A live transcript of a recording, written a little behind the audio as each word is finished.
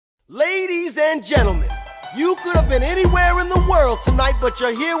Ladies and gentlemen, you could have been anywhere in the world tonight, but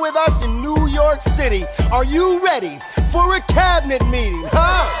you're here with us in New York City. Are you ready for a cabinet meeting,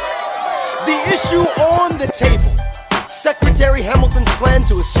 huh? The issue on the table: Secretary Hamilton's plan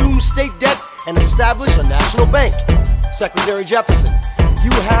to assume state debt and establish a national bank. Secretary Jefferson,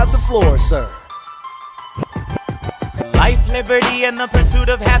 you have the floor, sir. Life, liberty, and the pursuit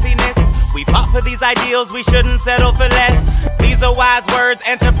of happiness. We fought for these ideals, we shouldn't settle for less. These are wise words,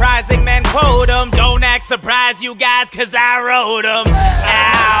 enterprising men quote them. Don't act surprised, you guys, cause I wrote them.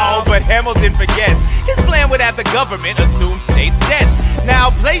 Ow, but Hamilton forgets his plan would have the government assume state's debts. Now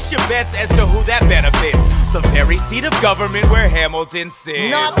place your bets as to who that benefits. The very seat of government where Hamilton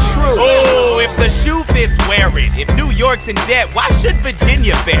sits. Not true. Oh, if the shoe fits, wear it. If New York's in debt, why should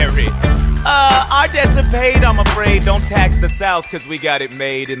Virginia bear it? Our debts are paid, I'm afraid. Don't tax the South, cause we got it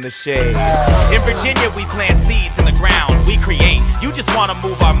made in the shade. In Virginia, we plant seeds in the ground. We create, you just wanna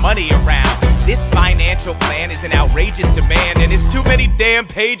move our money around. This financial plan is an outrageous demand, and it's too many damn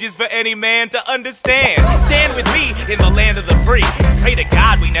pages for any man to understand. Stand with me in the land of the free. Pray to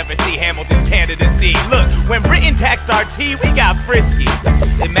God we never see Hamilton's candidacy. Look, when Britain taxed our tea, we got frisky.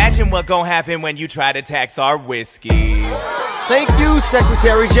 Imagine what gon' happen when you try to tax our whiskey. Thank you,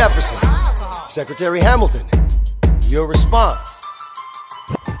 Secretary Jefferson. Secretary Hamilton, your response.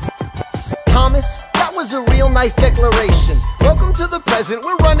 Thomas, that was a real nice declaration. Welcome to the present,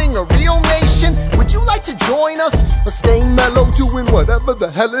 we're running a real nation. Would you like to join us? Or stay mellow, doing whatever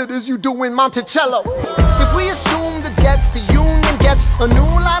the hell it is you do in Monticello? If we assume the debts the union gets, a new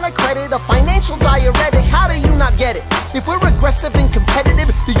line of credit, a financial diuretic, how do you not get it? If we're aggressive and competitive,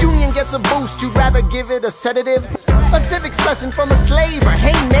 the union gets a boost, you'd rather give it a sedative? A civics lesson from a slaver.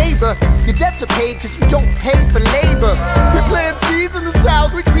 Hey neighbor, your debts are paid cause you don't pay for labor. We plant seeds in the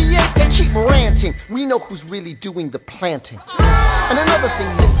South, we create, they keep ranting. We know who's really doing the planting. And another thing,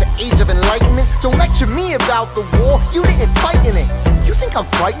 Mr. Age of Enlightenment, don't lecture me about the war, you didn't fight in it. You think I'm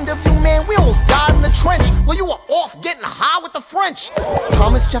frightened of you, man? We almost died in the trench while you were off getting high with the French.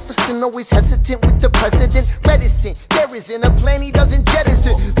 Thomas Jefferson always hesitant with the president. Reticent, there isn't a plan he doesn't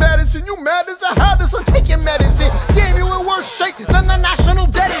jettison. Madison, you mad as a hatter, so take your medicine. Damn, you in worse shape than the national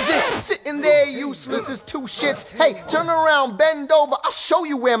debt is in. Sitting there useless as two shits. Hey, turn around, bend over, I'll show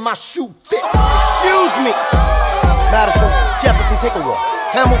you where my shoe fits. Excuse me. Madison, Jefferson, take a walk.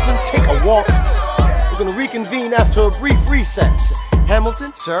 Hamilton, take a walk. We're gonna reconvene after a brief recess.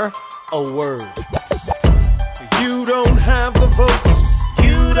 Hamilton, Sir? a word. You don't have the votes.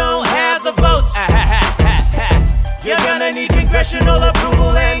 You don't have the votes. You're gonna need congressional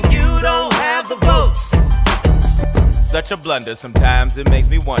approval, and you don't have the votes. Such a blunder, sometimes it makes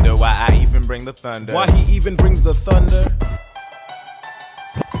me wonder why I even bring the thunder. Why he even brings the thunder?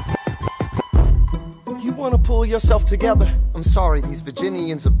 You wanna pull yourself together? I'm sorry, these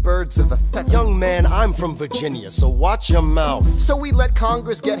Virginians are birds of a feather. Young man, I'm from Virginia, so watch your mouth. So we let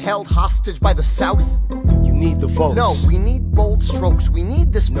Congress get held hostage by the South? You need the votes. No, we need bold strokes. We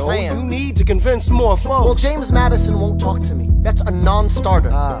need this plan. No, you need to convince more folks. Well, James Madison won't talk to me. That's a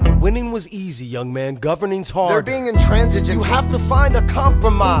non-starter. Winning was easy, young man. Governing's hard. They're being intransigent. You have to find a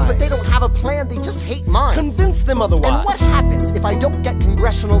compromise. But they don't have a plan. They just hate mine. Convince them otherwise. And what happens if I don't get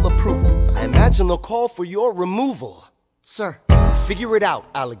congressional approval? I imagine they'll call for your removal. Sir. Figure it out,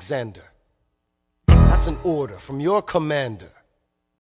 Alexander. That's an order from your commander.